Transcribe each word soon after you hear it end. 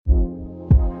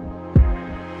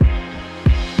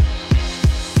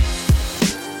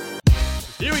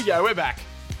we go. We're back.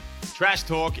 Trash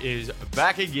Talk is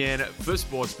back again for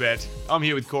Sportsbet. I'm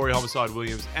here with Corey Homicide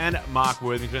Williams and Mark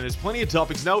Worthington. There's plenty of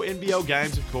topics. No NBL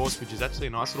games, of course, which is actually a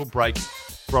nice little break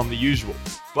from the usual.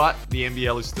 But the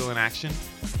NBL is still in action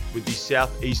with the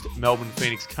Southeast Melbourne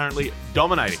Phoenix currently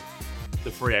dominating the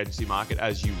free agency market,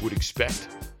 as you would expect.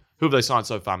 Who have they signed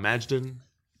so far? Majden,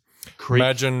 Creek?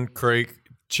 Majden, Creek,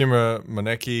 Chima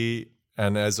Maneki,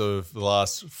 and as of the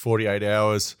last 48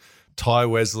 hours, Ty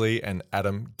Wesley and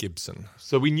Adam Gibson.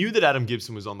 So we knew that Adam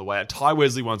Gibson was on the way. Ty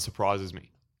Wesley one surprises me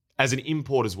as an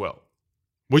import as well,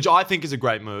 which I think is a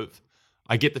great move.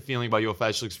 I get the feeling by your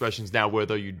facial expressions now,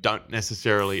 Wertho, you don't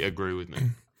necessarily agree with me.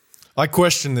 I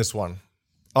question this one.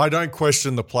 I don't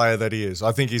question the player that he is.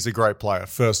 I think he's a great player,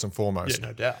 first and foremost. Yeah,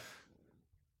 no doubt.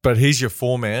 But he's your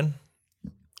four-man.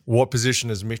 What position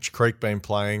has Mitch Creek been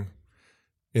playing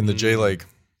in the G League?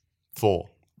 4.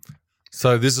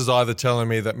 So this is either telling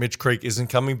me that Mitch Creek isn't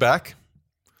coming back,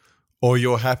 or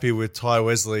you're happy with Ty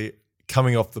Wesley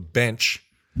coming off the bench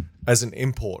as an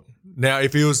import. Now,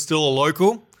 if he was still a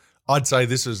local, I'd say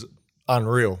this is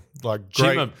unreal. Like,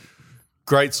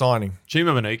 great signing.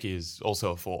 Chima Maneki is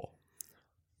also a 4.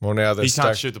 Well, now he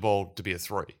can't shoot the ball to be a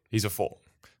 3. He's a 4.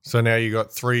 So now you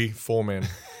got 3 4-men.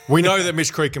 We know that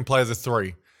Mitch Creek can play the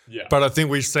 3. Yeah. But I think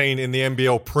we've seen in the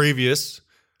NBL previous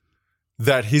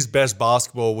that his best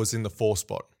basketball was in the 4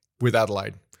 spot with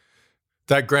Adelaide.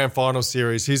 That grand final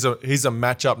series, he's a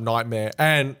matchup nightmare.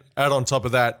 And add on top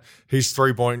of that, his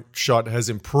 3-point shot has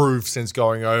improved since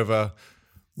going over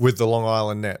with the Long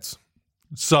Island Nets.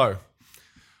 So,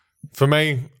 for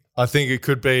me, I think it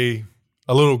could be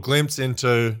a little glimpse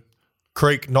into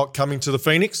Creek not coming to the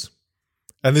Phoenix.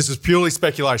 And this is purely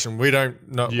speculation. We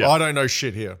don't know. Yeah. I don't know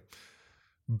shit here.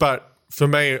 But for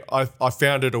me, I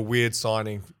found it a weird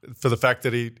signing for the fact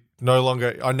that he no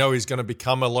longer – I know he's going to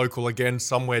become a local again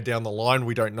somewhere down the line.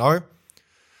 We don't know.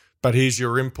 But he's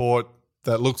your import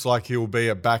that looks like he will be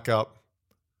a backup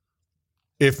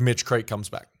if Mitch Creek comes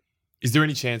back. Is there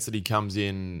any chance that he comes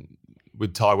in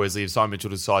with Ty Wesley if Simon Mitchell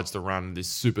decides to run this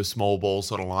super small ball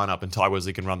sort of lineup and Ty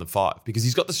Wesley can run the 5? Because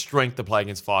he's got the strength to play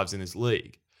against 5s in this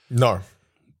league. No.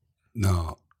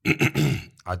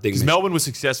 I think Melbourne was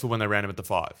successful when they ran him at the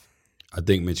 5. I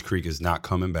think Mitch Creek is not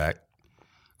coming back.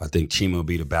 I think Chima will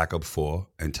be the backup 4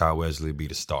 and Ty Wesley will be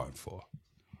the starting 4.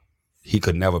 He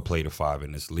could never play the 5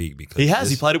 in this league because he has.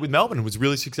 He played it with Melbourne and was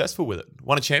really successful with it.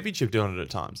 Won a championship doing it at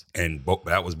times. And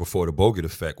that was before the Bogut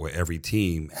effect where every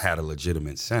team had a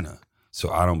legitimate center.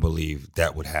 So I don't believe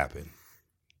that would happen.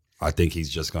 I think he's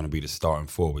just going to be the starting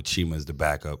 4 with Chima as the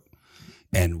backup.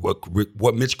 And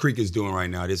what Mitch Creek is doing right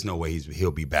now, there's no way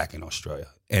he'll be back in Australia.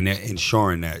 And they're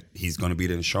ensuring that he's going to be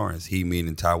the insurance. He,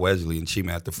 meaning Ty Wesley and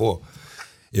Chima at the 4.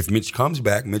 If Mitch comes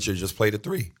back, Mitch will just play the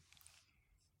 3.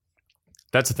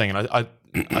 That's the thing. And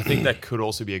I think that could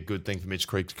also be a good thing for Mitch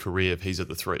Creek's career if he's at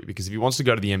the 3. Because if he wants to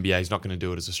go to the NBA, he's not going to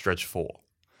do it as a stretch 4.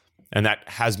 And that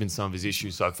has been some of his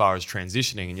issues so far as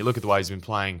transitioning. And you look at the way he's been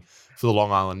playing for the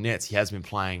Long Island Nets, he has been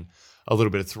playing a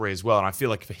little bit of 3 as well. And I feel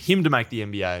like for him to make the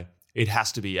NBA, it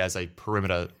has to be as a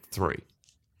perimeter 3.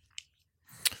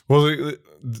 Well,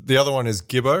 the other one is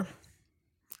Gibbo,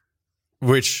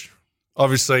 which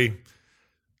obviously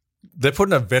they're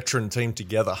putting a veteran team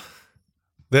together.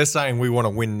 They're saying we want to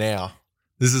win now.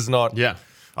 This is not. Yeah,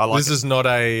 I like. This is not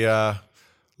a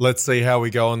let's see how we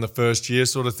go in the first year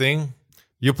sort of thing.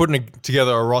 You're putting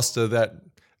together a roster that,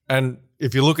 and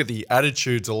if you look at the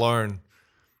attitudes alone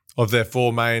of their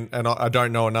 4 main, and I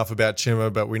don't know enough about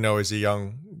Chima, but we know he's a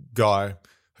young guy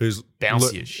who's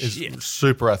bouncy as shit, is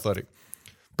super athletic.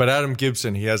 But Adam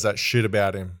Gibson, he has that shit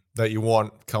about him that you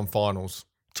want come finals.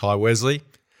 Ty Wesley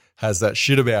has that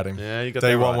shit about him. Yeah, you got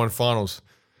they that won right. one finals.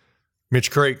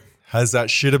 Mitch Creek has that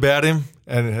shit about him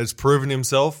and has proven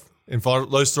himself in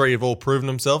finals. Those 3 have all proven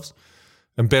themselves.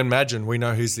 And Ben Madgen, we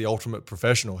know he's the ultimate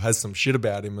professional, has some shit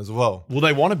about him as well. Well,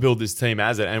 they want to build this team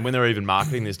as it, and when they're even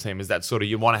marketing this team as that sort of,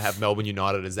 you want to have Melbourne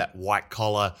United as that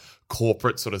white-collar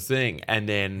corporate sort of thing, and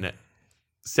then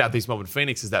Southeast Melbourne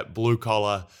Phoenix is that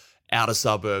blue-collar, outer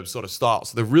suburbs sort of style.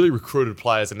 So they've really recruited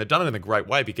players, and they've done it in a great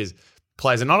way because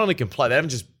players that not only can play, they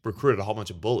haven't just recruited a whole bunch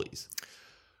of bullies.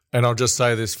 And I'll just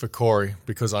say this for Corey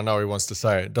because I know he wants to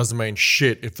say it. Doesn't mean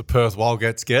shit if the Perth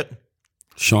Wildcats get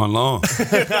Sean Long.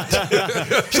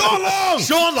 Sean Long!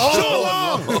 Sean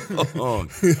Long!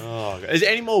 Oh, is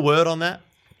there any more word on that?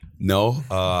 No.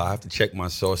 I have to check my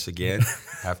source again.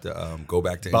 I have to go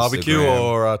back to barbecue Instagram.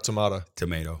 or tomato?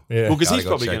 Tomato. Yeah. Well, because he's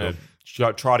probably going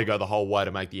to try to go the whole way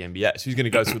to make the NBA. So he's going to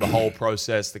go through the whole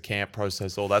process, the camp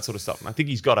process, all that sort of stuff. And I think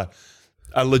he's got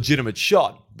a legitimate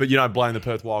shot, but you don't blame the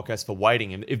Perth Wildcats for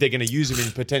waiting. And if they're going to use him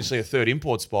in potentially a third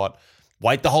import spot,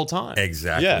 wait the whole time.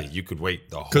 Exactly. Yeah. You could wait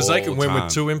the whole time. Because they can win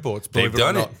with 2 imports. They've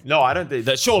done it. No, I don't think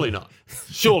that. Surely not.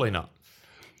 Surely not.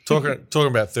 Talking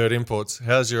about third imports,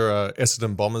 how's your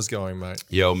Essendon Bombers going, mate?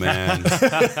 Yo, man.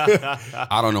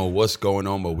 I don't know what's going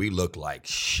on, but we look like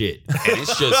shit. And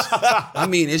it's just,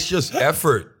 it's just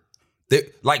effort.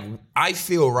 I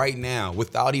feel right now,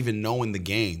 without even knowing the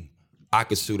game, I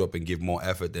could suit up and give more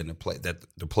effort than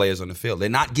the players on the field. They're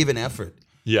not giving effort.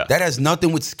 Yeah. That has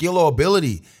nothing with skill or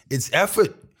ability. It's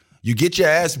effort. You get your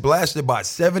ass blasted by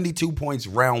 72 points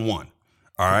round 1.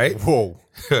 All right? Whoa.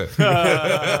 Wait,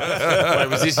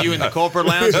 was this you in the corporate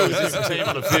lounge or was this the team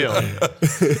on the field?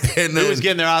 And then, Who was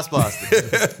getting their ass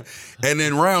blasted? and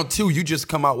then round 2, you just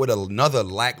come out with another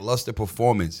lackluster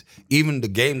performance. Even the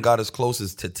game got as close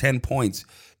as to 10 points.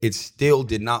 It still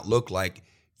did not look like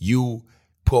you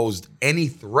posed any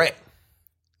threat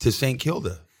to St.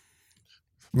 Kilda.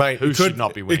 Mate, Who should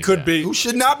not be winning It could that? be Who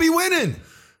should not be winning?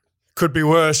 Could be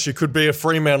worse. You could be a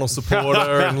Fremantle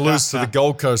supporter and lose to the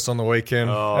Gold Coast on the weekend.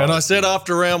 And I said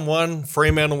after round 1,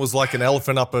 Fremantle was like an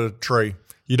elephant up a tree.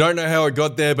 You don't know how it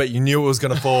got there, but you knew it was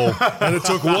going to fall. And it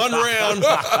took 1 round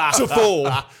to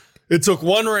fall. It took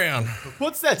 1 round.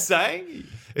 What's that saying?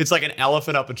 It's like an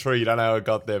elephant up a tree. You don't know how it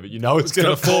got there, but you know it's going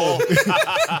to fall.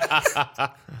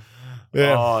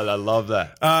 Yeah. Oh, I love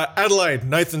that. Adelaide,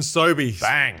 Nathan Sobey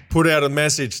Bang. put out a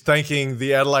message thanking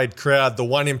the Adelaide crowd. The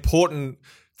one important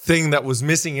thing that was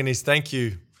missing in his thank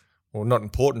you, or not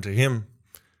important to him,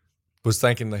 was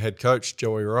thanking the head coach,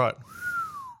 Joey Wright.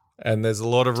 And there's a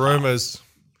lot of rumours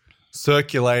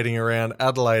circulating around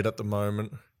Adelaide at the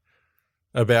moment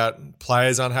about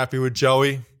players unhappy with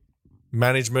Joey,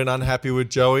 management unhappy with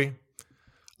Joey.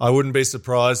 I wouldn't be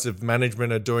surprised if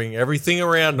management are doing everything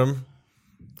around them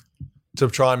to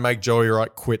try and make Joey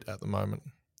Wright quit at the moment.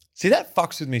 See, that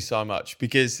fucks with me so much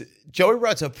because Joey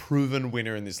Wright's a proven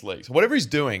winner in this league. So whatever he's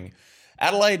doing,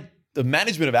 Adelaide, the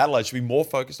management of Adelaide should be more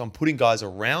focused on putting guys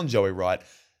around Joey Wright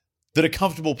that are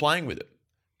comfortable playing with it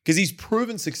because he's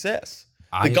proven success.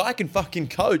 The guy can fucking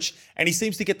coach and he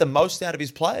seems to get the most out of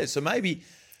his players. So maybe,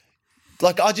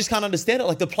 I just can't understand it.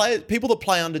 Like people that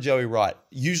play under Joey Wright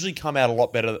usually come out a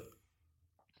lot better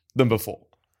than before.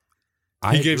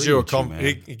 He gives you a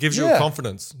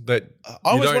confidence that I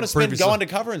always want to go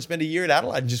undercover and spend a year at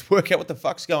Adelaide and just work out what the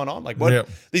fuck's going on. Like,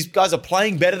 these guys are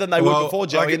playing better than they were before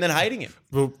Joey, and then hating him.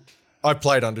 Well, I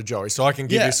played under Joey, so I can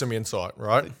give you some insight,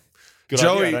 right? Good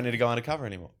idea. I don't need to go undercover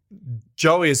anymore.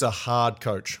 Joey is a hard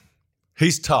coach.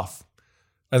 He's tough,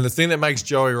 and the thing that makes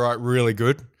Joey Wright really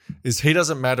good is he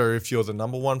doesn't matter if you're the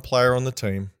number 1 player on the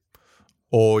team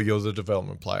or you're the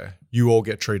development player. You all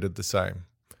get treated the same.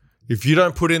 If you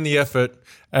don't put in the effort,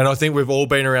 and I think we've all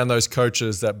been around those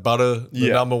coaches that butter the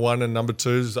number 1 and number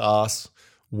 2's ass,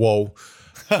 whoa,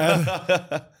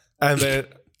 and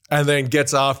then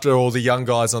gets after all the young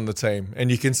guys on the team,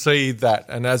 and you can see that.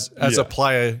 And as a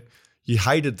player, you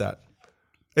hated that.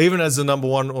 Even as the number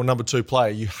 1 or number 2 player,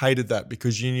 you hated that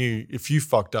because you knew if you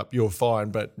fucked up, you were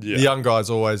fine. But the young guys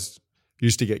always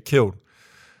used to get killed.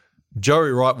 Joey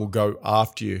Wright will go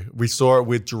after you. We saw it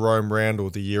with Jerome Randall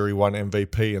the year he won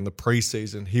MVP in the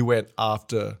preseason. He went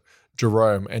after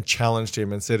Jerome and challenged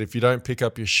him and said, if you don't pick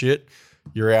up your shit,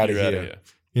 you're out of here.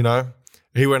 You know?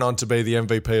 He went on to be the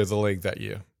MVP of the league that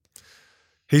year.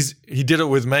 He did it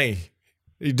with me.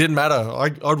 It didn't matter.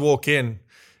 I'd walk in,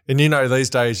 and these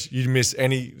days you miss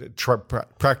any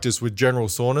practice with general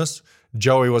soreness.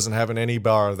 Joey wasn't having any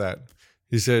bar of that.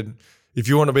 He said, if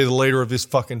you want to be the leader of this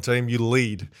fucking team, you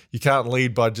lead. You can't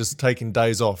lead by just taking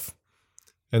days off.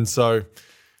 And so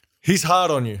he's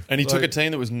hard on you. And he took a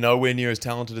team that was nowhere near as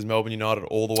talented as Melbourne United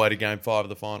all the way to Game 5 of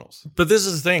the finals. But this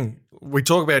is the thing. We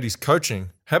talk about his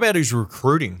coaching. How about his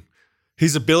recruiting?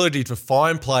 His ability to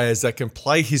find players that can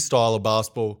play his style of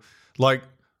basketball. Like,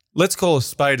 let's call a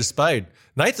spade a spade.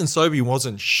 Nathan Sobey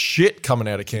wasn't shit coming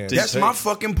out of Cairns. That's my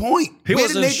fucking point. Where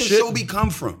did Nathan Sobey come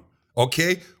from?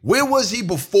 Okay? Where was he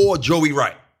before Joey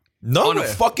Wright? Nowhere. On a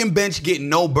fucking bench getting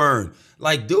no burn.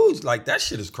 Like, dudes, like, that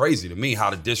shit is crazy to me, how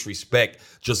the disrespect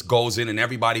just goes in and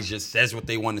everybody just says what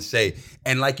they want to say.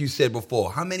 And like you said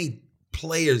before, how many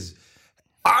players,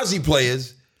 Aussie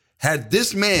players, had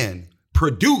this man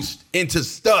produced into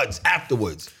studs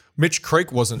afterwards? Mitch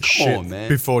Creek wasn't shit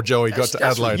before Joey got to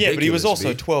Adelaide. Yeah, but he was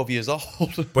also 12 years old.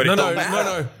 But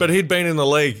no. But he'd been in the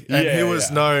league, and he was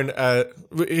known as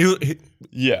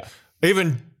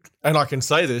even. And I can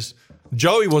say this: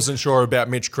 Joey wasn't sure about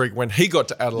Mitch Creek when he got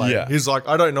to Adelaide. Yeah. He's like,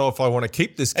 I don't know if I want to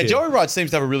keep this kid. And Joey Wright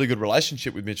seems to have a really good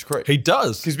relationship with Mitch Creek. He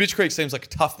does, because Mitch Creek seems like a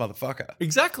tough motherfucker.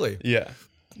 Exactly. Yeah.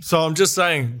 So I'm just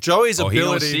saying, Joey's ability. He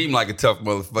don't seem like a tough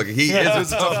motherfucker. He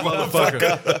is a tough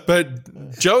motherfucker.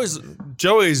 But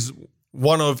Joey's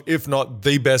one of, if not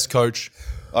the best coach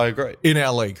I agree. in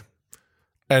our league.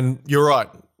 And you're right.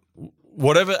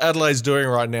 Whatever Adelaide's doing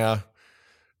right now,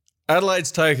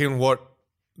 Adelaide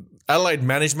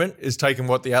management is taking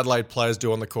what the Adelaide players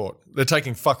do on the court. They're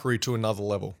taking fuckery to another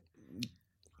level.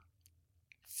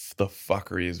 The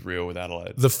fuckery is real with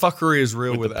Adelaide. The fuckery is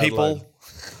real with the Adelaide.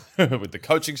 people, with the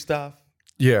coaching staff.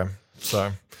 Yeah.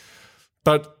 So,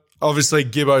 but obviously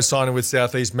Gibbo signing with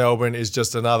Southeast Melbourne is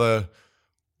just another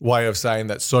way of saying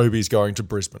that Sobey's going to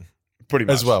Brisbane. Pretty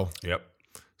much. As well. Yep.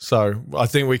 So I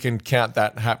think we can count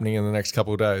that happening in the next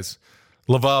couple of days.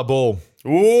 LeVar Ball.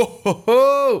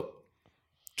 Ooh.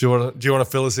 Do you want to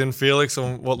fill us in, Felix,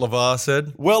 on what LeVar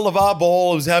said? Well, LeVar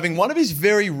Ball was having one of his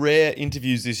very rare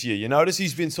interviews this year. You notice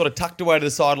he's been sort of tucked away to the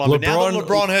sideline. But now that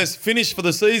LeBron has finished for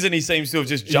the season, he seems to have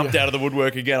just jumped out of the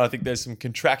woodwork again. I think there's some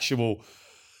contractual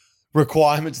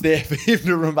requirements there for him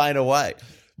to remain away.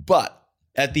 But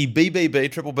at the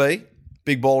Triple B,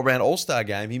 Big Ball Around All-Star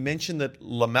game, he mentioned that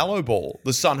LaMelo Ball,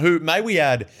 the son, who, may we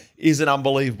add, is an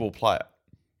unbelievable player,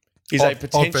 is a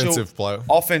potential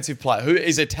offensive player who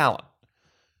is a talent.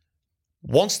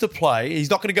 Wants to play.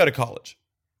 He's not going to go to college.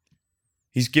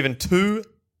 He's given 2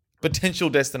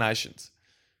 potential destinations,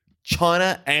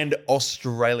 China and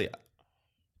Australia.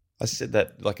 I said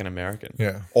that like an American.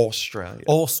 Yeah. Australia.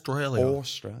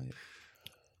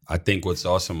 I think what's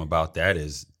awesome about that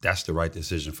is that's the right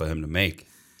decision for him to make.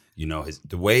 You know,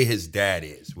 the way his dad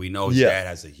is. We know his dad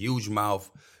has a huge mouth,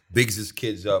 bigs his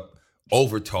kids up,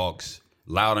 overtalks,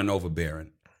 loud and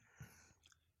overbearing.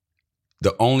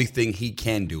 The only thing he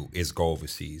can do is go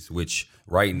overseas, which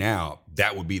right now,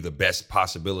 that would be the best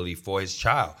possibility for his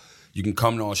child. You can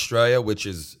come to Australia, which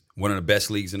is one of the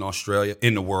best leagues in Australia,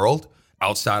 in the world,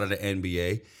 outside of the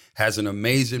NBA, has an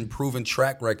amazing proven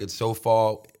track record so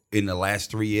far in the last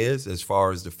 3 years as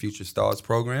far as the Future Stars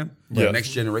program. Yeah. Next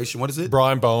Generation, what is it?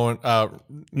 Brian Bowen,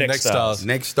 Next Stars.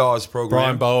 Next Stars program.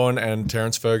 Brian Bowen and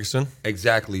Terrence Ferguson.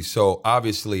 Exactly. So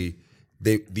obviously,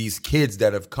 these kids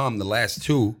that have come, the last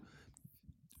 2,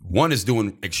 one is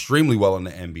doing extremely well in the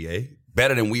NBA,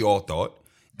 better than we all thought.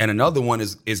 And another one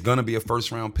is going to be a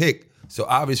first-round pick. So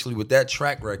obviously, with that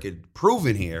track record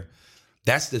proven here,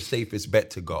 that's the safest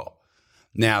bet to go.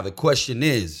 Now, the question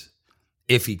is,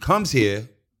 if he comes here,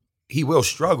 he will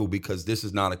struggle because this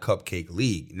is not a cupcake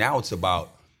league. Now it's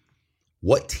about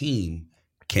what team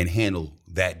can handle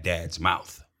that dad's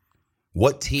mouth.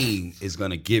 What team is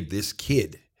going to give this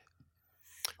kid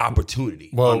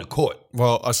opportunity on the court?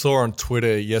 Well, I saw on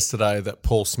Twitter yesterday that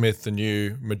Paul Smith, the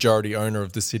new majority owner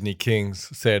of the Sydney Kings,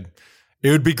 said,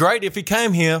 it would be great if he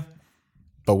came here,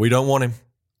 but we don't want him.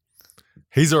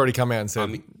 He's already come out and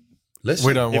said, listen,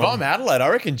 we don't want If him. I'm Adelaide, I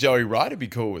reckon Joey Wright would be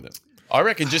cool with him. I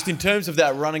reckon just in terms of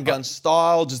that run and gun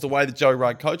style, just the way that Joey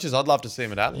Wright coaches, I'd love to see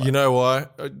him at Adelaide. You know why?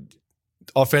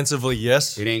 Offensively,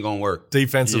 yes. it ain't going to work.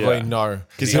 Defensively, no.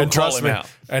 'Cause he'll And call trust him me, out.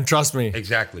 and trust me,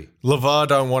 Exactly. LeVar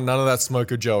don't want none of that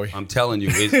smoke of Joey. I'm telling you,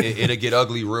 it'll get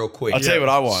ugly real quick. I'll tell you what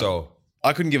I want. So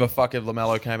I couldn't give a fuck if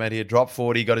LaMelo came out here, dropped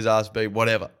 40, got his ass beat,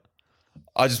 whatever.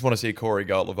 I just want to see Corey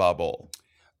go at LeVar Ball.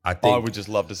 I think I would just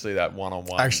love to see that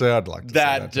one-on-one. Actually, I'd like to see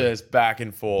that too. just back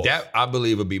and forth. that I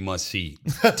believe would be must-see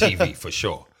TV for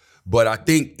sure. But I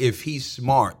think if he's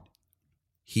smart,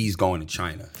 he's going to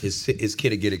China. His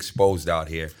kid will get exposed out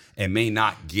here and may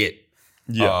not get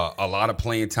a lot of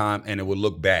playing time, and it would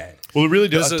look bad. Well, it really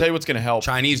does. I'll tell you what's going to help.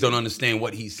 Chinese don't understand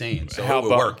what he's saying, so How it would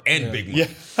Bo- work and big money.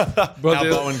 How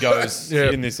Bowen goes Yeah.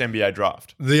 in this NBA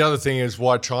draft. The other thing is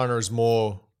why China is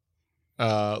more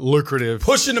lucrative,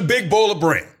 Pushing the big baller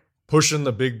brand. pushing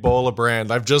the big baller brand.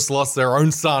 They've just lost their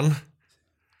own son.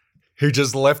 He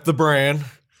just left the brand,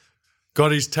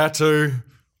 got his tattoo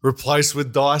replaced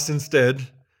with dice instead.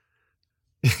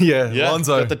 Yeah,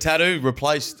 Lonzo, got the tattoo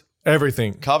replaced,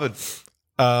 everything. covered.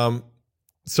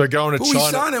 So going to Who he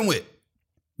China, signing with?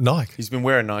 Nike. He's been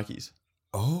wearing Nikes.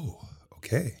 Oh,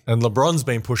 okay. And LeBron's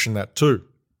been pushing that too.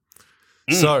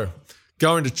 So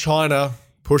going to China,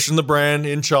 pushing the brand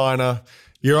in China,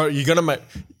 you're going to make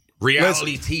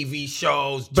Reality TV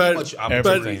shows, too but much but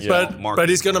opportunity. but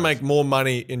he's going to make more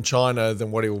money in China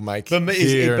than what he will make For me,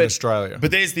 here in Australia.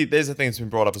 But there's the thing that's been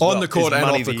brought up as On well. the court Is and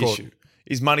money off the the court. issue?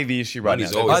 Is money the issue right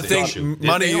Money's now? always I the think issue.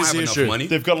 money They don't is have the enough issue. money.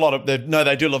 They've got a lot of. They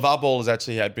do. LeVar Ball has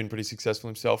actually been pretty successful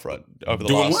himself, right, over the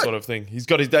Doing last what? sort of thing. He's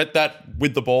got his that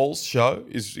with the balls show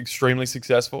is extremely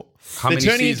successful. How They're many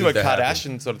turning into a seasons that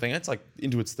Kardashian sort of thing. It's like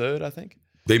into its third, I think.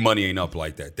 They money ain't up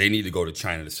like that. They need to go to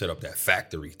China to set up that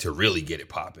factory to really get it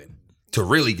popping.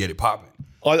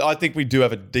 I think we do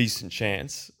have a decent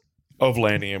chance of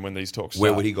landing him when these talks Where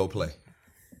start. would he go play?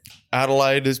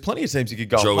 Adelaide. There's plenty of teams you could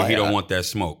go. Joey, and play he don't at. want that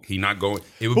smoke. He not going.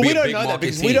 It would But be we a don't big know that market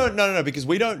because team. we don't. No, because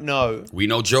we don't know. We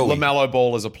know Joey. LaMelo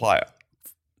Ball as a player.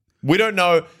 We don't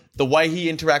know the way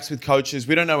he interacts with coaches.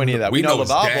 We don't know any of that. We know LeVar his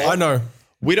dad. Ball. I know,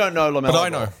 We don't know LaMelo but I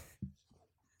Ball. know.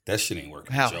 That shit ain't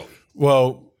working How? for Joey.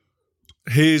 Well,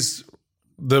 he's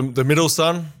the middle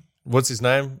son. What's his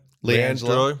name?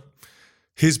 Leangelo.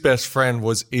 His best friend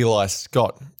was Eli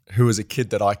Scott, who was a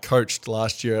kid that I coached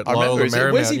last year at I remember. Loyola Is he-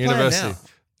 where's Marymount he playing University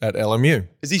now? at LMU.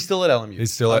 Is he still at LMU?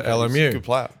 He's still at Okay, he's a LMU. good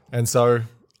player. And so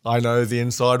I know the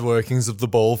inside workings of the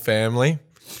Ball family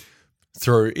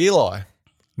through Eli.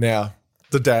 Now,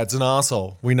 the dad's an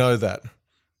asshole. We know that. I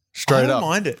Straight don't up.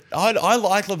 mind it. I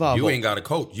like LeVar You Ball. ain't got to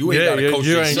coach. You ain't Yeah, got to yeah, coach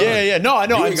you your ain't- son. Yeah. No, I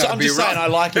know. You I'm ain't gotta be just saying around I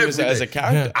like him every as a day.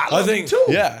 character. I love him too.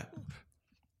 Yeah.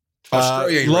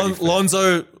 Australia ain't ready for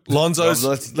that.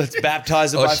 Lonzo's Let's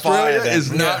baptize it by Australia fire. then.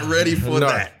 is not ready for No.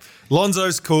 that.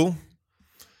 Lonzo's cool.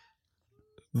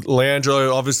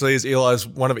 Leangelo obviously is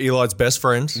one of Eli's best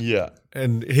friends. Yeah.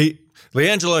 And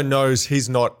Leangelo knows he's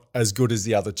not as good as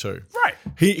the other two. Right.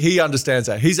 He understands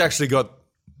that. He's actually got,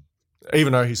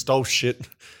 even though he stole shit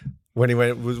when he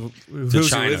went who was he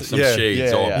China, with? some yeah, shades.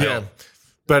 yeah, all yeah. built. yeah.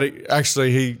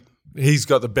 But he's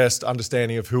got the best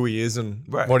understanding of who he is and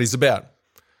Right. what he's about.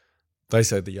 They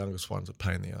say the youngest one's a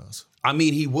pain in the ass. I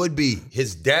mean, he would be.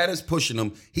 His dad is pushing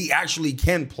him. He actually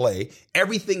can play.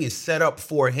 Everything is set up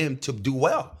for him to do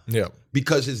well. Yeah.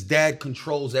 Because his dad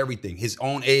controls everything. His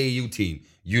own AAU team.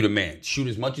 You the man. Shoot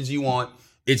as much as you want.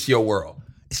 It's your world.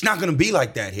 It's not going to be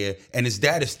like that here. And his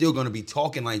dad is still going to be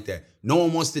talking like that. No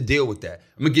one wants to deal with that.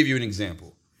 I'm going to give you an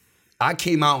example. I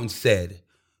came out and said,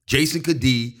 Jason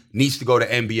Kadee needs to go to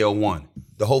NBL 1.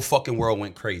 The whole fucking world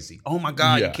went crazy. Oh my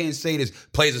God, Yeah. you can't say this.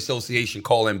 Players Association,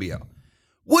 call NBL.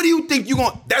 What do you think you're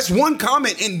going? That's one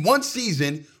comment in one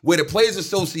season where the Players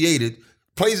Association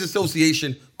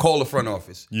call the front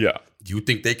office. Yeah. Do you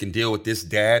think they can deal with this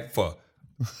dad for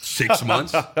 6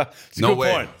 months? It's a No good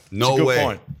way. point. No It's a good way.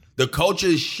 point. The culture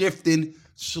is shifting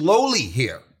slowly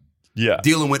here, Yeah.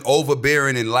 dealing with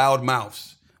overbearing and loud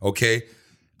mouths. Okay,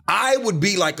 I would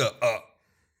be like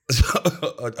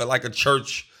like a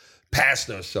church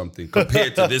pastor or something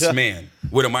compared to this man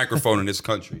with a microphone in this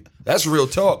country. That's real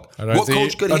talk. What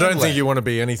coach could I handle don't think that? you want to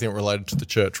be anything related to the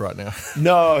church right now.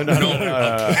 No.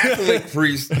 Catholic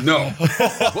priest, no.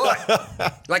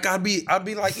 But like I'd be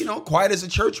like, quiet as a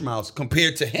church mouse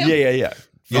compared to him. Yeah.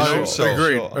 You know,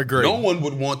 Agreed. no one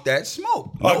would want that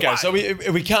smoke. Okay, so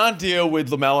we can't deal with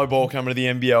LaMelo Ball coming to the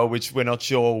NBL, which we're not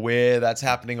sure where that's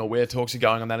happening or where talks are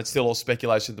going on that. It's still all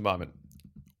speculation at the moment.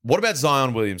 What about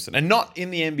Zion Williamson? And not in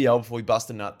the NBL before we bust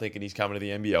a nut thinking he's coming to the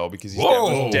NBL because he's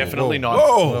definitely not.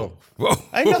 Whoa.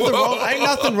 Ain't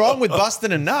nothing wrong with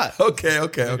busting a nut. Okay.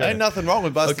 Ain't nothing wrong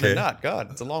with busting Okay. a nut.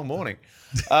 God, it's a long morning.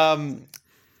 Team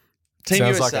Sounds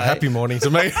USA. like a happy morning to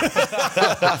me.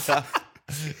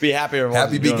 Be happier and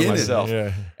Happy doing it beginning. myself.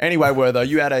 Yeah. Anyway, Wertho,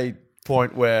 you had a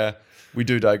point where we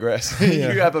do digress.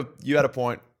 You had a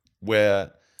point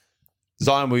where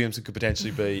Zion Williamson could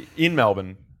potentially be in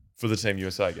Melbourne for the Team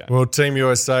USA game. Well, Team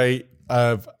USA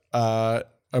are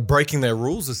breaking their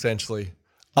rules essentially.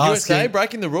 USA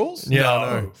breaking the rules? Yeah,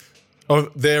 I know. Oh,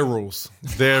 their rules.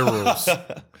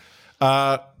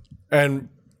 And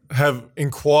have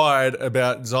inquired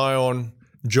about Zion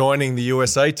joining the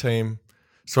USA team.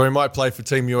 So he might play for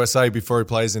Team USA before he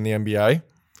plays in the NBA,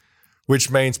 which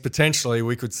means potentially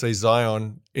we could see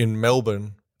Zion in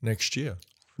Melbourne next year.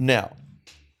 Now,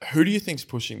 who do you think's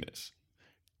pushing this?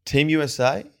 Team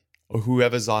USA or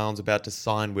whoever Zion's about to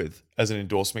sign with as an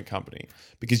endorsement company?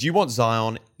 Because you want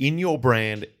Zion in your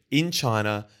brand in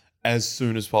China as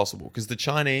soon as possible because the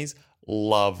Chinese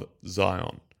love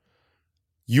Zion.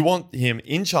 You want him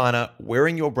in China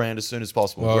wearing your brand as soon as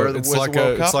possible. Well, Where's it's the like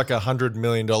World Cup? it's like $100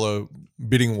 million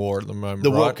bidding war at the moment.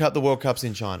 The right? World Cup's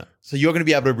in China. So you're going to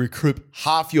be able to recoup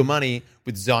half your money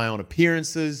with Zion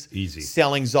appearances, Easy.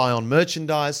 selling Zion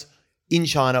merchandise in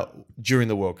China during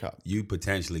the World Cup. You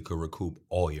potentially could recoup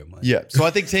all your money. Yeah. So I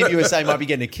think Team USA might be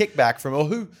getting a kickback from, or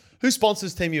who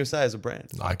sponsors Team USA as a brand?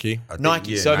 Nike. I think,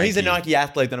 Nike. yeah, So if he's a Nike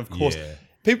athlete, then of course,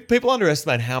 Yeah. people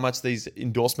underestimate how much these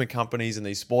endorsement companies and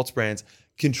these sports brands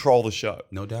control the show.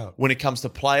 No doubt. When it comes to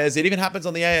players, it even happens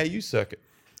on the AAU circuit.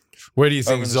 Where do you Over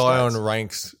think in the Zion States.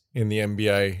 ranks in the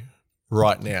NBA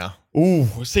right now? Ooh,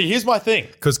 see, here's my thing.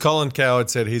 Because Colin Coward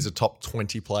said he's a top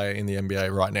 20 player in the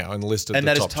NBA right now and listed And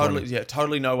the that is top totally, 20.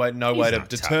 totally no way to not top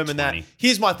determine that. 20.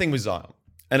 Here's my thing with Zion.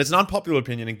 And it's an unpopular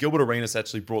opinion, and Gilbert Arenas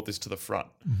actually brought this to the front.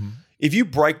 Mm-hmm. If you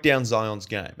break down Zion's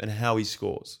game and how he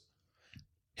scores,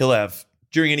 he'll have,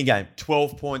 during any game,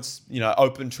 12 points,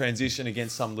 open transition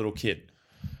against some little kid.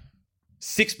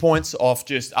 6 points off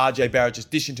just RJ Barrett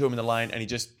just dishing to him in the lane, and he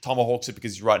just tomahawks it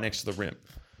because he's right next to the rim.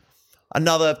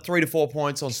 Another 3 to 4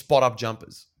 points on spot-up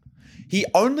jumpers. He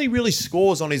only really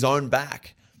scores on his own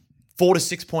back 4 to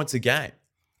 6 points a game.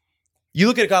 You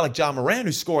look at a guy like Ja Morant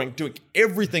who's scoring, doing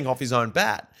everything off his own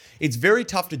bat. It's very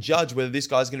tough to judge whether this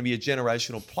guy's going to be a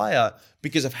generational player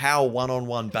because of how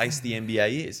one-on-one based the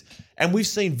NBA is. And we've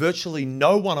seen virtually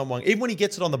no one-on-one. Even when he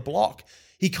gets it on the block,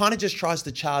 he kind of just tries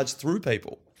to charge through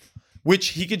people, which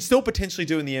he could still potentially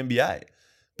do in the NBA.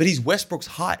 But he's Westbrook's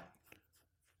height.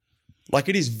 Like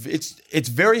it's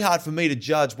very hard for me to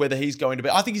judge whether he's going to be.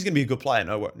 I think he's going to be a good player.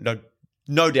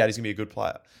 No doubt he's going to be a good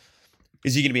player.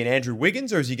 Is he going to be an Andrew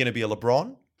Wiggins or is he going to be a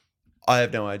LeBron? I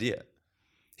have no idea.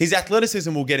 His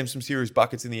athleticism will get him some serious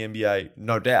buckets in the NBA,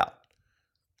 no doubt.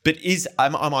 But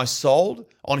am I sold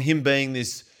on him being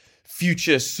this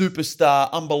future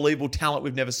superstar, unbelievable talent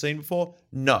we've never seen before?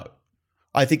 No.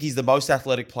 I think he's the most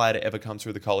athletic player to ever come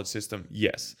through the college system,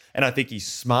 yes. And I think he's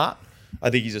smart.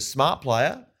 I think he's a smart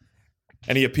player.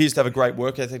 And he appears to have a great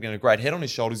work ethic and a great head on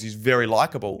his shoulders. He's very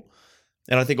likable.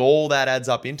 And I think all that adds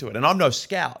up into it. And I'm no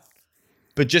scout.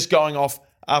 But just going off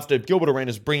after Gilbert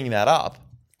Arenas bringing that up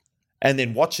and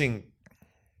then watching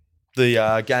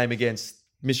the game against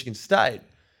Michigan State,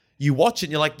 you watch it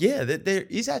and you're like, yeah, there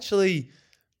is actually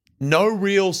no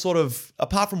real sort of,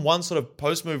 apart from one sort of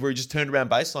post move where he just turned around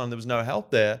baseline and there was no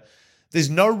help there, there's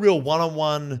no real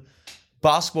one-on-one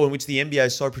basketball in which the NBA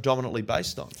is so predominantly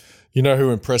based on. You know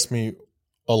who impressed me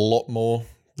a lot more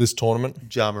this tournament?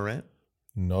 Ja Morant?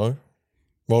 No.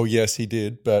 Well, yes, he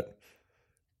did, but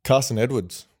Carson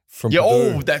Edwards from Yeah,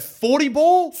 Purdue. oh, that 40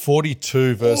 ball?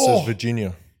 42 versus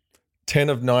Virginia. 10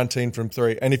 of 19 from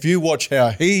three. And if you watch how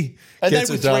he and gets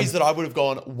they were it done. threes that I would have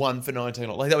gone 1 for 19.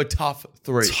 Like, they were tough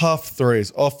threes. Tough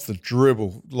threes off the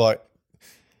dribble. Like,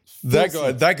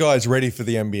 that guy's ready for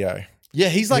the NBA. Yeah,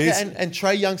 he's like, and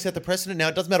Trae Young set the precedent now.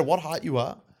 It doesn't matter what height you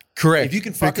are. Correct. If you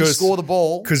can fucking score the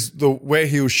ball. Because where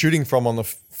he was shooting from on the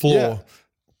floor,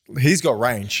 he's got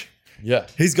range. Yeah.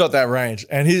 He's got that range.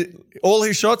 And all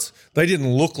his shots, they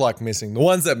didn't look like missing. The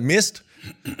ones that missed,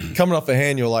 coming off the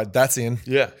hand, you're like, that's in.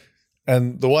 Yeah.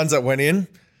 And the ones that went in,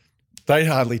 they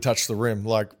hardly touched the rim.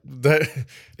 Like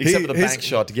Except for the bank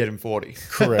shot to get him 40.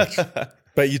 Correct.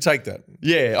 But you take that.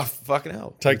 Yeah, oh, fucking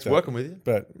hell. It's working with you.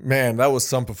 But, man, that was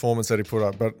some performance that he put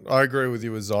up. But I agree with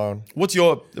you with Zion. What's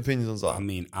your opinions on Zion? I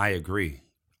mean, I agree.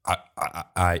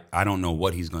 I don't know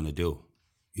what he's going to do.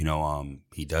 You know,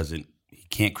 he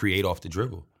can't create off the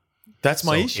dribble. That's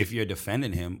my issue. If you're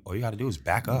defending him, all you got to do is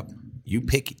back up. You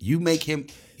make him,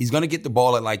 he's going to get the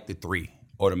ball at like the 3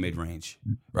 or the mid-range,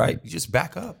 right? You just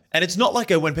back up. And it's not like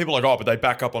when people are like, oh, but they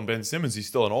back up on Ben Simmons. He's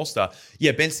still an all-star.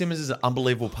 Yeah, Ben Simmons is an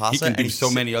unbelievable passer. He can do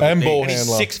so many other and things. ball And he's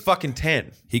handler.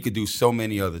 6'10". He could do so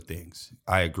many other things.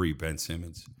 I agree, Ben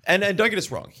Simmons. And don't get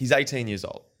us wrong. He's 18 years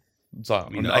old. Zion. I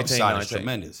mean, the 18, upside 19. is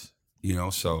tremendous. You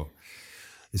know, so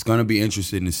it's going to be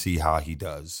interesting to see how he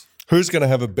does. Who's going to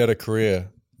have a better career,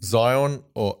 Zion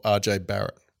or RJ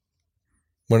Barrett,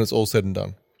 when it's all said and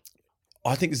done?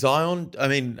 I think Zion,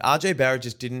 RJ Barrett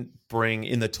just didn't bring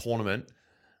in the tournament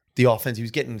the offense. He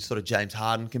was getting sort of James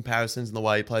Harden comparisons in the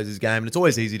way he plays his game. And it's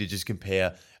always easy to just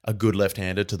compare a good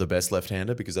left-hander to the best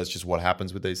left-hander because that's just what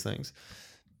happens with these things.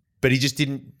 But he just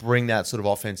didn't bring that sort of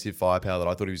offensive firepower that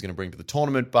I thought he was going to bring to the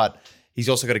tournament. But he's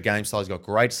also got a game style. He's got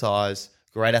great size,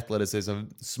 great athleticism,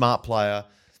 smart player.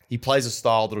 He plays a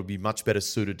style that will be much better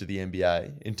suited to the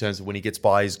NBA in terms of when he gets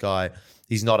by his guy.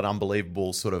 He's not an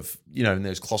unbelievable sort of, in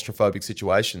those claustrophobic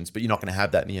situations, but you're not going to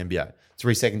have that in the NBA.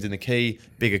 3 seconds in the key,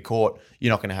 bigger court.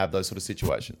 You're not going to have those sort of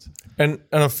situations. And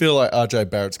I feel like RJ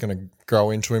Barrett's going to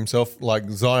grow into himself. Like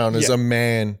Zion is a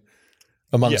man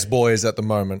amongst boys at the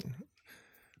moment.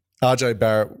 RJ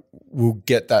Barrett will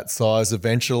get that size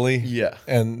eventually. Yeah.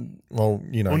 And, well,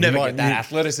 we'll never get that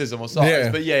athleticism or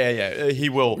size, but he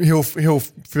will. He'll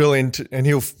fill in and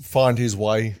he'll find his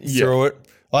way through it.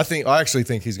 I actually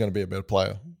think he's going to be a better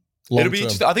player. It'll be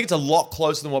interesting. I think it's a lot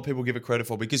closer than what people give it credit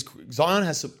for because Zion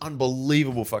has some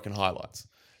unbelievable fucking highlights.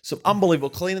 Some unbelievable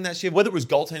cleaning that shit. Whether it was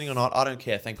goaltending or not, I don't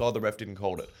care. Thank God the ref didn't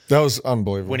call it. That was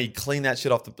unbelievable. When he cleaned that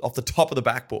shit off the top of the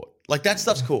backboard. Like, that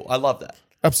stuff's cool. I love that.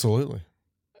 Absolutely.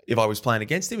 If I was playing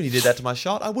against him and he did that to my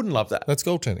shot, I wouldn't love that. That's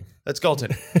goaltending.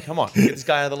 Come on, get this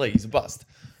guy out of the league. He's a bust.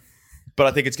 But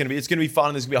I think it's gonna be fun.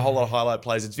 And there's gonna be a whole lot of highlight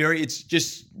plays. It's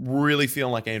just really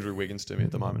feeling like Andrew Wiggins to me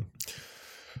at the moment.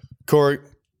 Corey,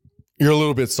 you're a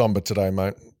little bit somber today,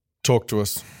 mate. Talk to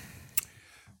us.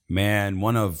 Man,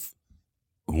 one of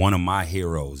my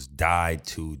heroes died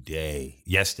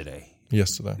yesterday.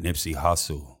 Nipsey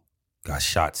Hussle got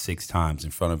shot 6 times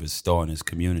in front of his store in his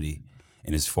community,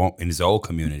 in his old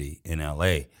community in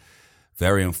LA.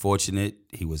 Very unfortunate.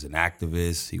 He was an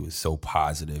activist. He was so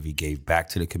positive. He gave back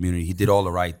to the community. He did all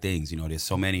the right things. You know, there's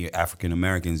so many African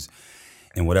Americans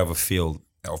in whatever field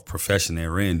of profession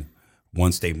they're in.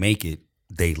 Once they make it,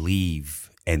 they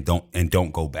leave and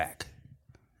don't go back.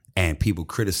 And people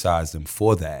criticize them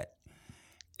for that.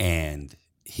 And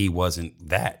he wasn't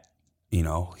that. You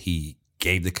know, he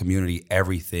gave the community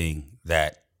everything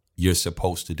that you're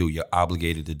supposed to do. You're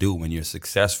obligated to do when you're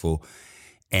successful.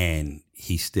 And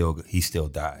he still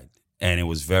died. And it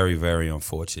was very, very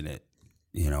unfortunate.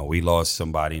 You know, we lost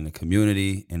somebody in the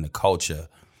community, in the culture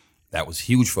that was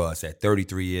huge for us at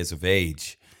 33 years of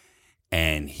age.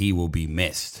 And he will be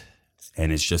missed.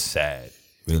 And it's just sad.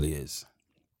 It really is.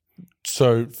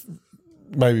 So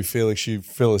maybe Felix, you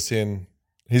fill us in.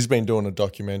 He's been doing a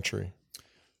documentary.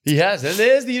 He has. And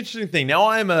there's the interesting thing. Now,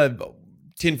 I am a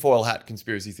tinfoil hat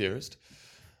conspiracy theorist.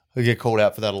 I get called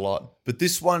out for that a lot. But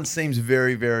this one seems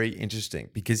very, very interesting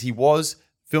because he was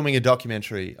filming a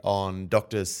documentary on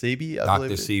Dr. Sebi. Dr.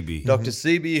 Sebi. Dr.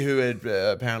 Sebi, who had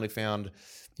apparently found,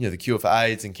 you know, the cure for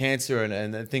AIDS and cancer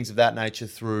and things of that nature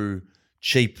through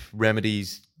cheap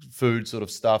remedies, food sort of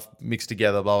stuff mixed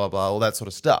together, blah, blah, blah, all that sort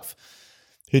of stuff.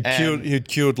 He'd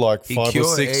cured like five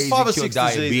or six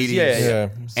diabetes Yeah.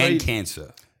 and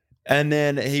cancer. And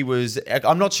then he was,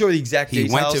 I'm not sure the exact details.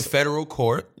 He went to federal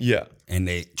court. Yeah. And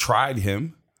they tried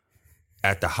him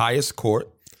at the highest court,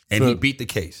 and he beat the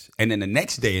case. And then the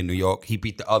next day in New York, he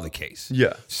beat the other case.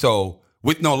 Yeah. So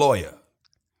with no lawyer,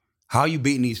 how are you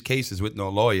beating these cases with no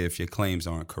lawyer if your claims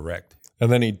aren't correct?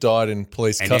 And then he died in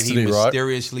police custody, and then he right?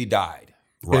 mysteriously died.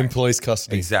 Right. In police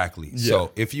custody. Exactly. Yeah.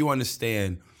 So if you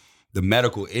understand the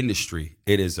medical industry,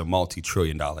 it is a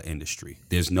multi-trillion-dollar industry.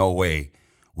 There's no way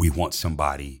we want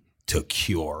somebody to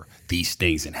cure these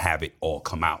things and have it all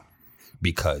come out,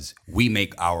 because we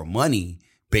make our money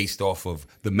based off of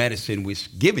the medicine we're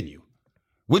giving you,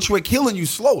 which we're killing you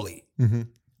slowly. Mm-hmm.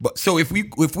 But so if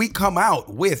we come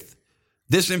out with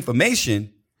this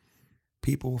information,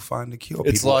 people will find the cure.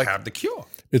 People will have the cure.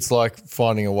 It's like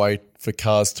finding a way for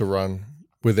cars to run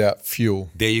without fuel.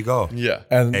 There you go. Yeah.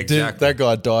 And exactly. that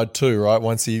guy died too, right?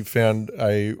 Once he found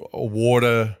a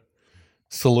water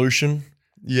solution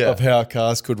of how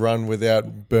cars could run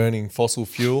without burning fossil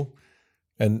fuel.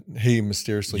 And he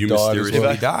mysteriously died as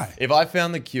well. If I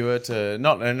found the cure to,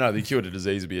 the cure to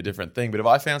disease would be a different thing, but if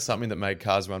I found something that made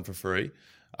cars run for free,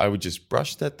 I would just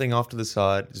brush that thing off to the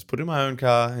side, just put it in my own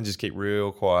car and just keep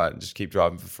real quiet and just keep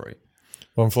driving for free.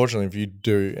 Well, unfortunately, if you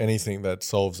do anything that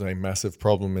solves a massive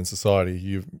problem in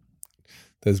society,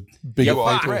 there's bigger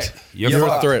people. You're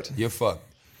a threat. You're fucked.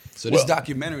 So this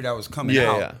documentary that was coming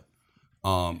out,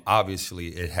 obviously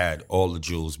it had all the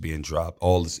jewels being dropped,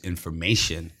 all this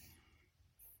information,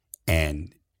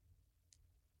 and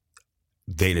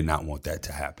they did not want that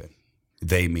to happen.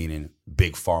 They meaning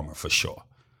Big Pharma for sure.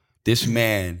 This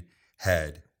man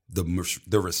had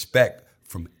the respect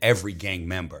from every gang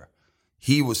member.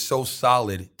 He was so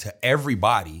solid to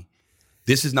everybody.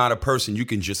 This is not a person you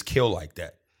can just kill like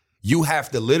that. You have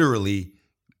to literally,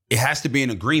 it has to be an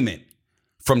agreement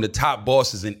from the top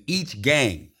bosses in each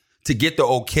gang to get the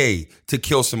okay to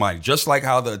kill somebody. Just like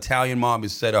how the Italian mob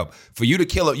is set up. For you to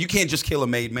kill you can't just kill a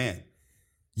made man.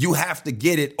 You have to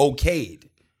get it okayed.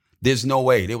 There's no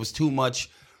way. There was too much.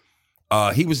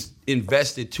 He was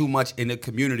invested too much in the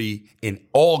community in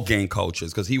all gang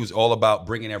cultures because he was all about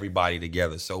bringing everybody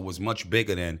together. So it was much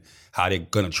bigger than how they're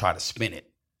gonna try to spin it.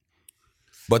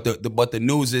 But the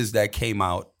news is that came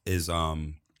out is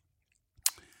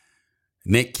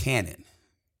Nick Cannon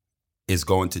is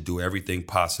going to do everything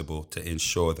possible to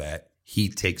ensure that he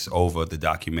takes over the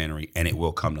documentary and it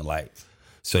will come to light.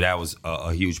 So that was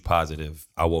a huge positive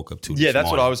I woke up to this that's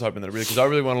morning. what I was hoping that because I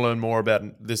really want to learn more about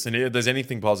this. And if there's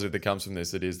anything positive that comes from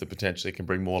this, it is that potentially it can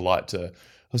bring more light to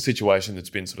a situation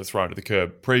that's been sort of thrown to the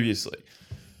curb previously.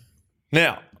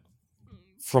 Now,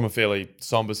 from a fairly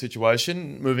somber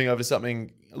situation, moving over to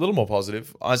something a little more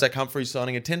positive, Isaac Humphrey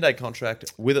signing a 10-day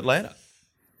contract with Atlanta.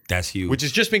 That's huge. Which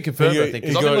has just been confirmed, I think.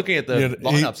 Because I've been looking at the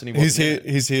lineups and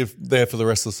he's here there for the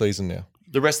rest of the season now.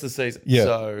 The rest of the season.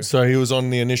 Yeah. So he was on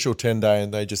the initial 10-day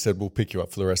and they just said, we'll pick you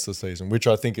up for the rest of the season, which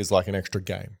I think is like an extra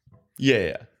game.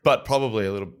 Yeah. But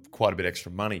probably quite a bit extra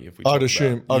money if we I'd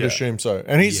assume so.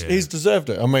 And he's deserved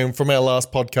it. I mean, from our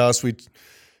last podcast,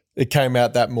 it came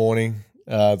out that morning,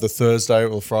 the Thursday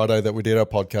or Friday that we did our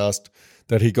podcast,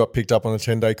 that he got picked up on a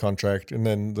 10-day contract. And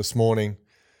then this morning,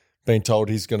 been told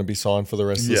he's going to be signed for the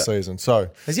rest of the season. So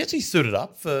has he actually suited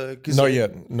up for? Not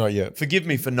yet. Forgive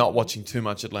me for not watching too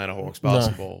much Atlanta Hawks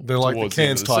basketball. No, they're like the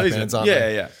Cairns type fans, aren't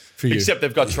they? Yeah. Except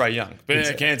they've got Trae Young,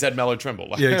 but Cairns had Melo Trimble.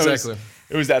 Like, exactly.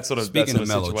 It was that sort of. Speaking that of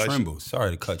sort Melo situation. Trimble,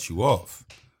 sorry to cut you off.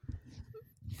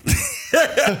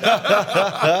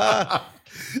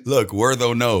 Look,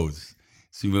 Wertho knows.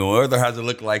 See, when Wertho has a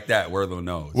look like that, Wertho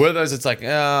knows. Were those? It's like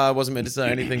I wasn't meant to say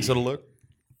anything. Sort of look.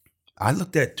 I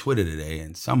looked at Twitter today,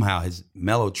 and somehow his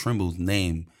Melo Trimble's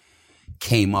name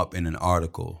came up in an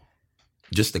article.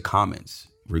 Just the comments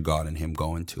regarding him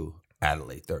going to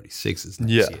Adelaide 36ers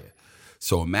next year.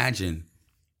 So imagine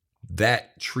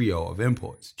that trio of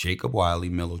imports: Jacob Wiley,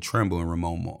 Melo Trimble, and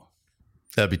Ramon Moore.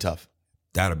 That'd be tough.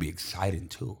 That'll be exciting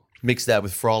too. Mix that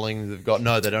with Froling. They don't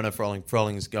have Froling.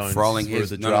 Froling is going through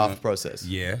the draft process.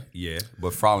 Yeah.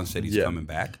 But Froling said he's coming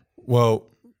back. Well,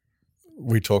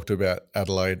 we talked about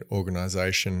Adelaide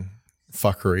organisation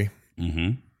fuckery.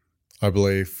 Mm-hmm. I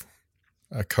believe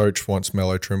a coach wants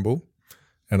Melo Trimble,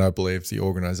 and I believe the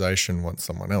organisation wants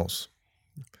someone else.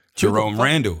 Jerome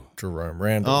Randall.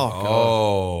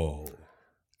 Oh,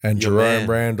 and Your Jerome man.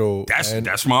 Randall.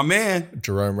 That's my man.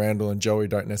 Jerome Randall and Joey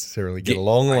don't necessarily get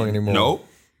along anymore. Nope,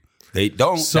 they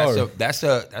don't. So that's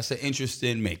an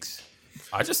interesting mix.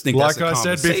 I just think, like that's a I said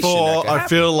conversation before, that could I happen.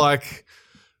 feel like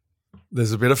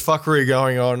there's a bit of fuckery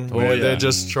going on where yeah. they're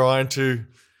just trying to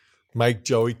make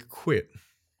Joey quit.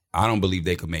 I don't believe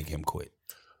they could make him quit.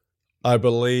 I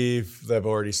believe they've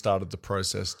already started the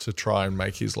process to try and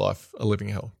make his life a living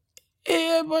hell.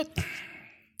 Yeah, but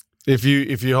If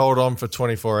you hold on for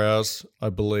 24 hours, I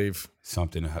believe.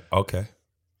 something. Okay.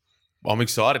 I'm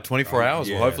excited. 24 hours.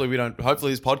 yeah. Well,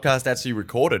 hopefully this podcast actually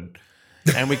recorded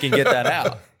and we can get that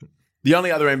out. The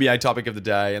only other NBA topic of the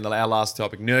day and our last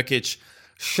topic, Nurkic,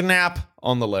 snap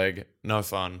on the leg. No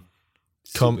fun.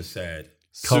 Super sad.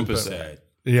 Super Super sad. sad.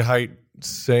 You hate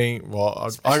seeing. Well,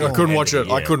 I couldn't watch it.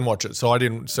 I couldn't watch it, so I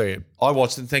didn't see it. I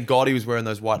watched it. Thank God he was wearing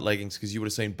those white leggings because you would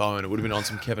have seen bone. It would have been on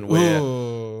some Kevin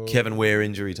Ware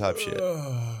injury type shit.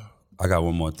 I got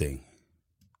one more thing.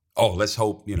 Oh, let's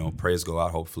hope, prayers go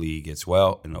out. Hopefully he gets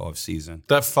well in the off season.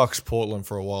 That fucks Portland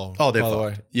for a while. Oh, they're by the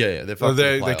fucked. way. Yeah, they're fucked.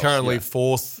 They're in the playoffs, currently yeah.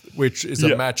 fourth, which is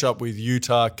a matchup with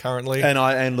Utah currently.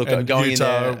 And look, And going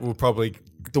Utah in there, will probably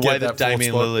the way that get fourth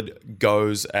Damian spot. Lillard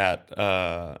goes at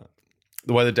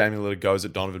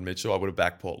Donovan Mitchell, I would have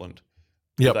backed Portland.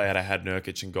 Yep. They had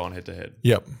Nurkic and gone head to head.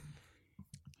 Yep.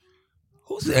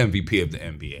 Who's the MVP of the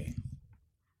NBA?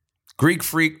 Greek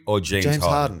Freak or James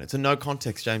Harden? It's a no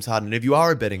context James Harden. And if you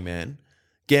are a betting man,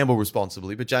 gamble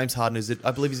responsibly. But James Harden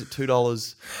I believe he's at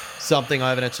 $2 something. I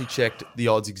haven't actually checked the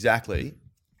odds exactly.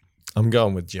 I'm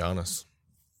going with Giannis.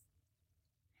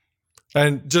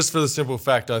 And just for the simple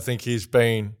fact, I think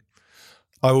James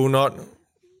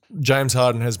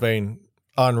Harden has been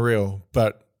unreal,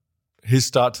 but his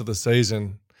start to the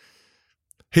season,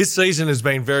 his season has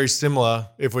been very similar,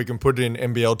 if we can put it in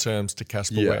NBL terms, to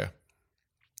Casper Ware.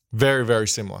 Very, very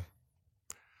similar.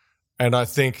 And I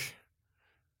think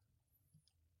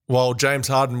while James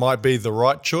Harden might be the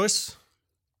right choice,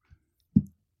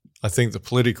 I think the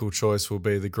political choice will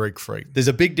be the Greek Freak. There's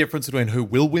a big difference between who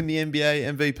will win the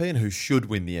NBA MVP and who should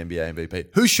win the NBA MVP.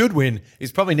 Who should win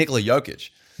is probably Nikola Jokic.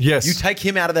 Yes. You take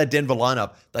him out of that Denver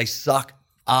lineup, they suck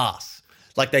ass.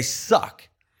 Like, they suck.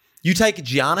 You take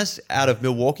Giannis out of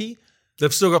Milwaukee,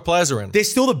 They've still got players around. they're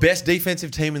still the best defensive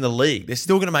team in the league. They're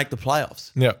still going to make the playoffs.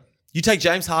 Yeah. You take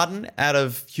James Harden out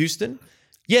of Houston,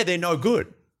 yeah, they're no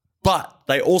good. But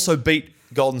they also beat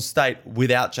Golden State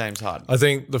without James Harden. I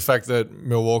think the fact that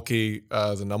Milwaukee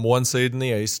are the number one seed in the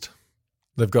East,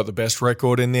 they've got the best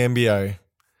record in the NBA,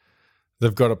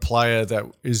 they've got a player that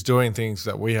is doing things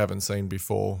that we haven't seen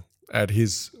before at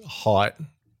his height.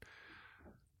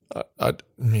 I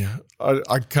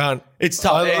can't. It's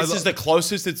tough. It's just the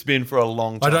closest it's been for a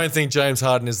long time. I don't think James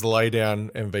Harden is the laydown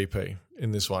MVP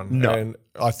in this one. No. And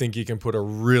I think you can put a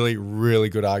really, really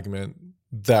good argument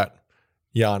that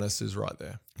Giannis is right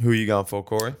there. Who are you going for,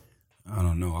 Corey? I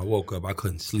don't know. I woke up. I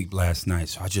couldn't sleep last night,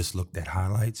 so I just looked at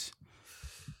highlights.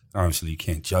 Obviously, you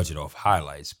can't judge it off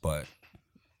highlights, but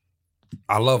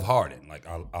I love Harden. Like,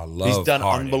 I love He's done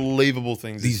Harden. unbelievable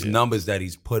things These this year. numbers that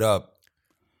he's put up,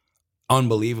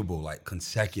 unbelievable, like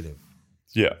consecutive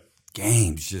Yeah.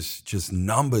 games, just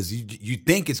numbers. You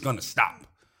think it's going to stop.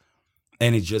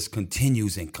 And it just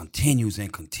continues and continues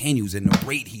and continues. And the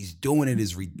rate he's doing it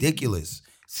is ridiculous.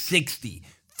 60,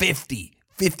 50,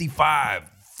 55,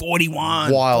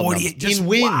 41, Wild 48. numbers. Just In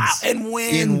wins. wild. And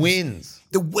wins. In wins.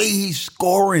 The way he's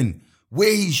scoring,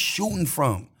 where he's shooting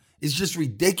from, it's just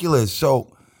ridiculous.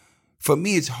 So for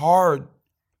me, it's hard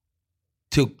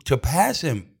to pass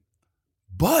him.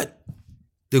 But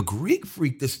the Greek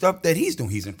Freak, the stuff that he's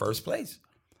doing, he's in first place.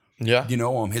 Yeah.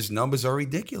 His numbers are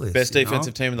ridiculous. Best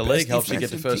defensive team in the league helps you get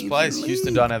to first place.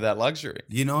 Houston don't have that luxury.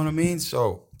 You know what I mean?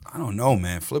 So, I don't know,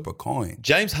 man. Flip a coin.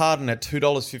 James Harden at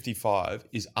 $2.55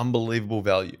 is unbelievable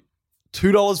value.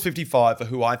 $2.55 for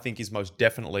who I think is most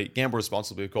definitely, gamble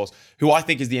responsibly, of course, who I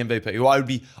think is the MVP, who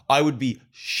I would be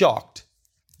shocked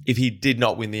if he did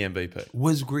not win the MVP.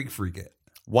 What's Greek Freak at?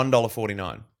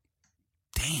 $1.49.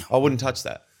 Damn. I wouldn't touch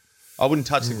that. I wouldn't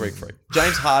touch the Greek Freak.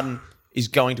 James Harden is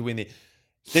going to win the...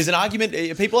 There's an argument.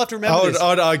 People have to remember this.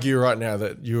 I'd argue right now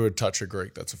that you would touch a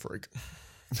Greek. That's a freak.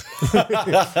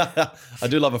 I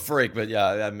do love a freak, but yeah,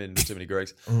 I haven't been to too many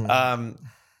Greeks.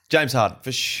 James Harden,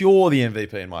 for sure the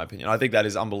MVP in my opinion. I think that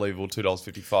is unbelievable,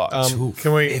 $2.55.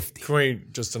 Can we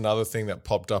just another thing that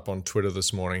popped up on Twitter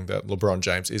this morning that LeBron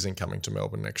James isn't coming to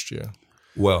Melbourne next year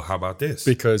Well, how about this?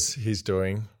 because he's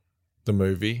doing the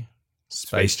movie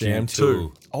Space Jam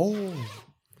 2. Oh,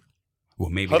 Well,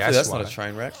 maybe hopefully that's why. not a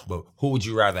train wreck. But who would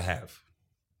you rather have?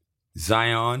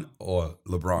 Zion or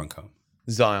LeBron come?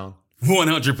 Zion.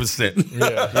 100%.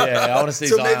 Yeah, I want to see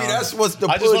So Zion. maybe that's what's the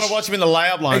I just want push. to watch him in the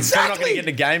layup lines. Exactly. I'm not going to get in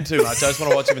the game too much. I just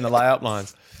want to watch him in the layup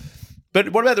lines. But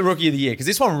what about the Rookie of the Year? Because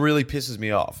this one really pisses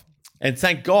me off. And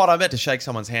thank God I'm about to shake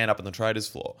someone's hand up on the traders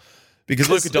floor. Because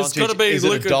Luka Doncic is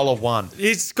at $1.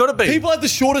 It's got to be. People have the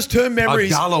shortest term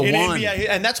memories in $1. NBA.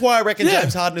 And that's why I reckon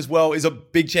James Harden as well is a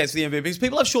big chance for the MVP. Because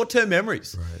people have short-term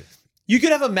memories. Right. You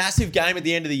could have a massive game at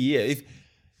the end of the year.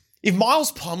 If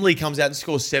Miles Plumlee comes out and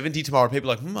scores 70 tomorrow,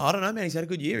 people are like, I don't know, man, he's had a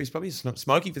good year. He's probably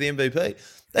smoking for the MVP.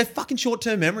 They have fucking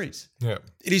short-term memories. Yeah.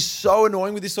 It is so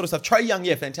annoying with this sort of stuff. Trae Young,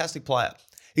 fantastic player.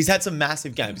 He's had some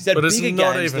massive games. He's had But it's bigger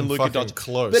not games even than Luka fucking Doncic.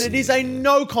 close. But it is a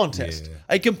no contest.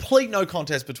 A complete no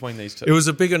contest between these two. It was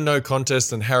a bigger no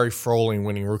contest than Harry Froling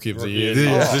winning Rookie of the Year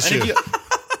this And year.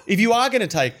 if you are going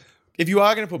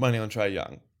to put money on Trae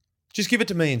Young, just give it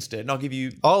to me instead, and I'll give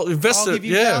you I'll invest I'll it. give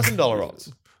you Yeah. $1,000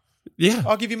 odds. Yeah.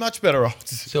 I'll give you much better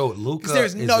odds. So Luka there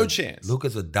is no chance.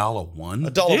 Luka's $1.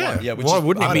 $1.01, yeah. Which Why is,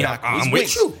 wouldn't he I mean, be? he's I'm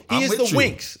winks. with you. He I'm is with the you.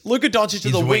 winks. Luka Doncic is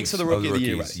He's the winks of the Rookie of the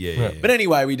Year rookies. race. Yeah. But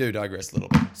anyway, we do digress a little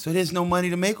bit. So there's no money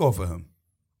to make off of him.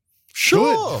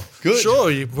 Sure. Good. Sure.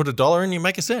 You put $1 in, you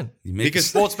make a cent. You make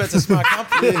Because Sportsbet's a smart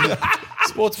company.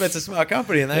 Sportsbet's a smart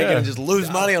company, and they're going to just lose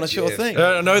money on a sure thing.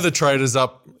 I know the traders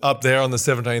up there on the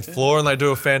 17th floor, and they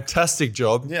do a fantastic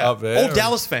job up there. All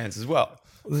Dallas fans as well.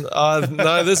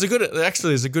 No, there's a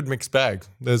good mixed bag.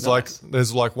 There's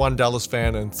like one Dallas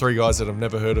fan and three guys that have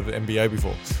never heard of the NBA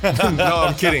before. No,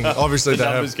 I'm kidding. Obviously, they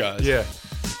numbers have. guys. Yeah.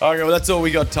 Okay, well, that's all we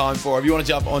got time for. If you want to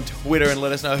jump on Twitter and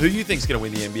let us know who you think's going to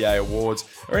win the NBA awards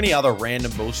or any other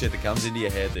random bullshit that comes into your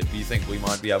head that you think we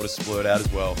might be able to splurt out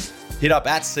as well, hit up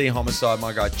at C Homicide,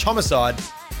 my guy Chomicide,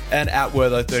 and at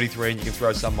Wortho33, and you can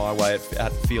throw some my way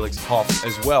at Felix Hoff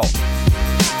as well.